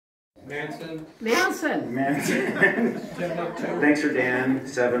Manson. Manson. Manson. Thanks for Dan,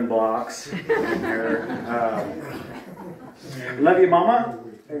 7 blocks. Love you, Mama.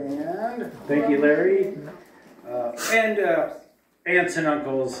 And thank you, Larry. And aunts and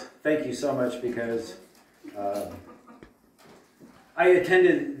uncles, thank you so much, because I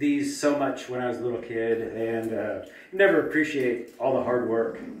attended these so much when I was a little kid, and never appreciate all the hard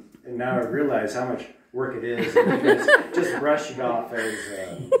work. And now I realize how much work it is, and it's just brushed off as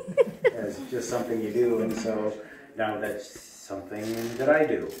just something you do. And so now that's something that I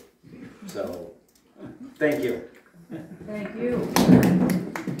do. So thank you. Thank you.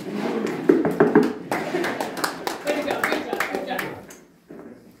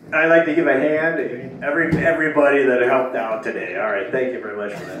 I'd like to give a hand to everybody that helped out today. All right, thank you very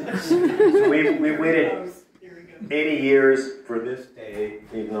much for that. So we waited 80 years for this day,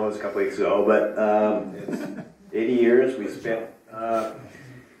 even though it was a couple weeks ago, but it's 80 years we spent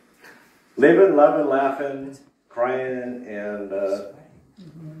living, loving, laughing, crying, and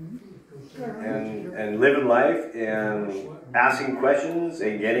living life, and asking questions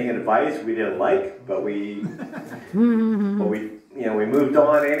and getting advice we didn't like, but we we moved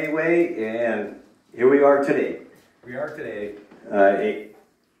on anyway, and here we are today. We are today,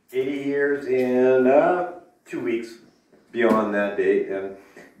 80 years and 2 weeks beyond that date. And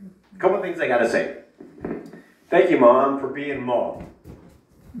a couple of things I gotta say. Thank you, Mom, for being Mom,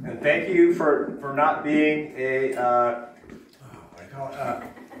 and thank you for not being a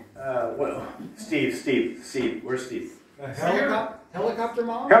Steve. Where's Steve? Helicopter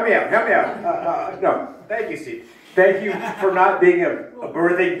Mom? Help me out. No, thank you, Steve. Thank you for not being a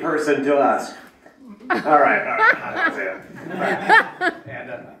birthing person to us. All right. That's it. And,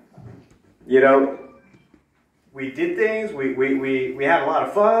 we did things. We had a lot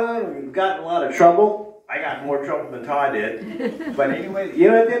of fun. We got in a lot of trouble. I got more trouble than Todd did. But anyway, at the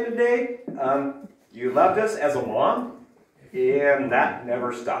end of the day, you loved us as a mom, and that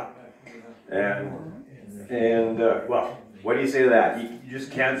never stopped. And well, what do you say to that? You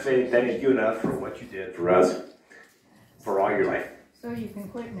just can't say thank you enough for what you did for us, for all your life. So you can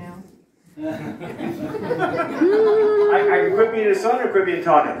quit now. I can quit being a son or quit being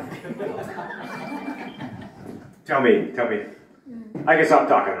talking? Tell me. I can stop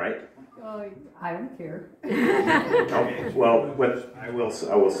talking, right? I don't care. Okay. Well, I will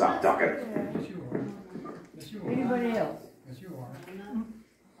stop talking. Anybody else?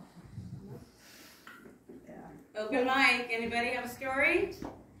 Open mic. Anybody have a story?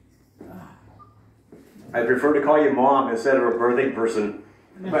 I prefer to call you Mom instead of a birthing person.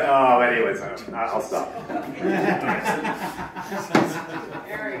 But anyways, I'll stop. There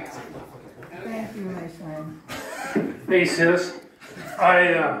we go. Thank you, my son. Hey sis,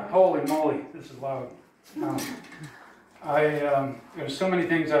 holy moly, this is loud. There's so many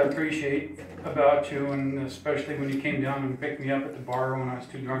things I appreciate about you, and especially when you came down and picked me up at the bar when I was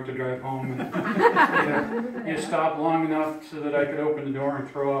too drunk to drive home. And you stopped long enough so that I could open the door and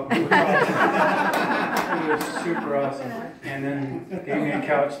throw up. It was awesome. It was super awesome. And then gave me a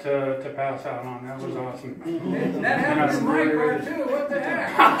couch to pass out on. That was awesome. That happened to my car too. What the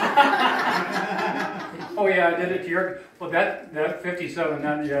heck? Oh yeah, I did it to your. Well, that 57.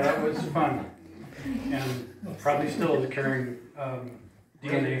 That was fun. And probably still carrying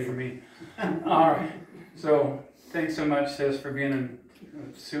DNA for me. All right. So thanks so much, sis, for being a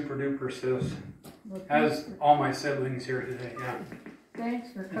super duper sis. As all my siblings here today. Yeah.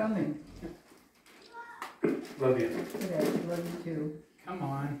 Thanks for coming. Love you. Yeah, love you too. Come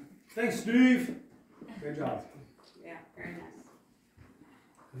on. Thanks, Steve. Good job. Yeah, very nice.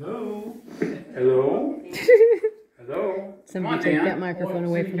 Hello. Hello. Hello. Somebody take that microphone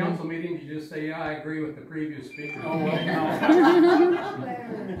away from council him. meeting, you just say, yeah, I agree with the previous speaker. Oh, well, no.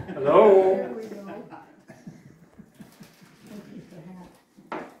 Hello. There we go.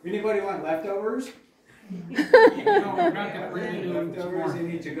 Anybody want leftovers? No, we're not going to really do Leftovers, more.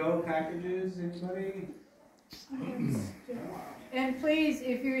 any to-go packages, anybody? And please,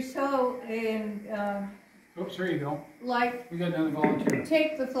 if you're so Oops, here you go. like, We got another volunteer.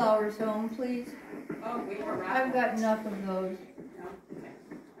 take the flowers home, please. Oh, we were I've got enough of those.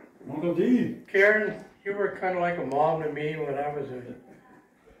 Uncle D. Karen, you were kind of like a mom to me when I was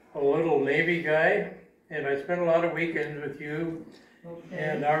a little Navy guy, and I spent a lot of weekends with you. Okay.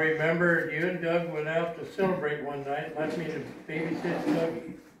 And I remember you and Doug went out to celebrate one night, left me to babysit Doug.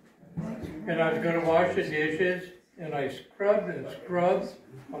 And I was going to wash the dishes, and I scrubbed and scrubbed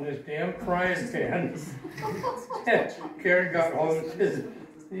on this damn frying pan. Karen got home and said,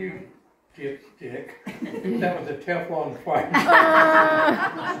 dipstick. That was a Teflon fight.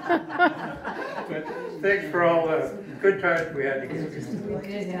 But thanks for all the good times we had together. We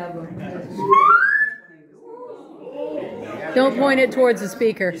did have them. Don't point it towards the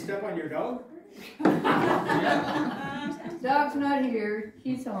speaker. You step on your dog? Dog's not here.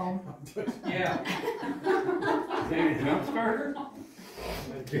 He's home. Yeah. Maybe jump starter?